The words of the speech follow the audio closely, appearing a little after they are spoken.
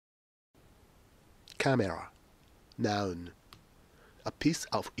Camera. Noun. A piece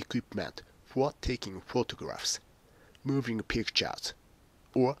of equipment for taking photographs, moving pictures,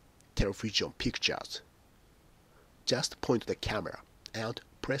 or television pictures. Just point the camera and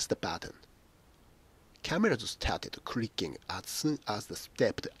press the button. Cameras started clicking as soon as they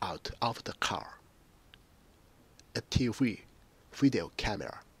stepped out of the car. A TV, video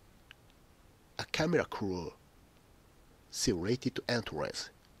camera. A camera crew. Related to entries.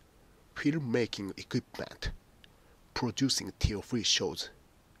 Filmmaking equipment. Producing TV shows.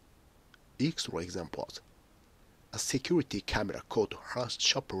 Extra examples. A security camera caught her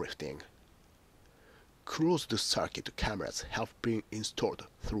shoplifting. Closed-circuit cameras have been installed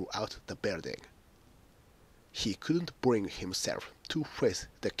throughout the building. He couldn't bring himself to face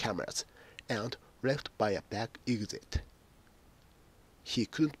the cameras and left by a back exit. He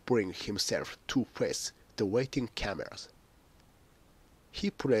couldn't bring himself to face the waiting cameras. He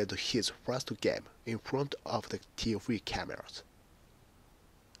played his first game in front of the TV cameras.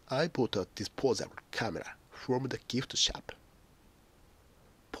 I bought a disposable camera from the gift shop.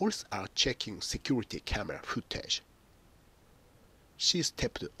 Police are checking security camera footage. She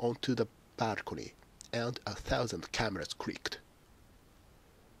stepped onto the balcony and 1,000 cameras clicked.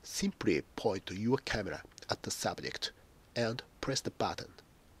 Simply point your camera at the subject and press the button.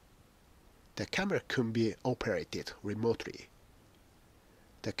 The camera can be operated remotely.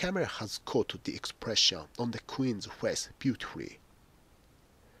 The camera has caught the expression on the Queen's face beautifully.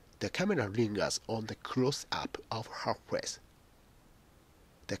 The camera lingers on the close-up of her face.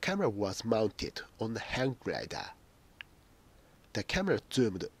 The camera was mounted on the hang glider. The camera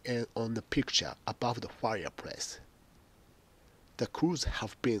zoomed in on the picture above the fireplace. The crews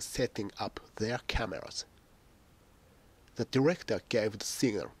have been setting up their cameras. The director gave the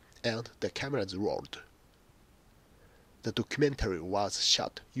signal and the cameras rolled. The documentary was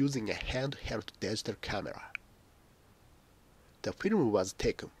shot using a handheld digital camera. The film was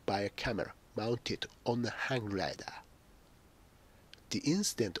taken by a camera mounted on a hang glider. The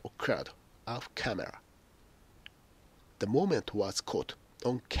incident occurred off camera. The moment was caught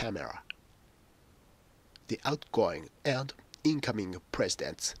on camera. The outgoing and incoming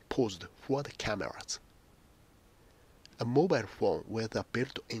presidents posed for the cameras. A mobile phone with a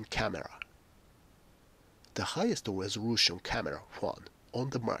built-in camera. The highest resolution camera phone on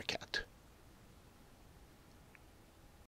the market.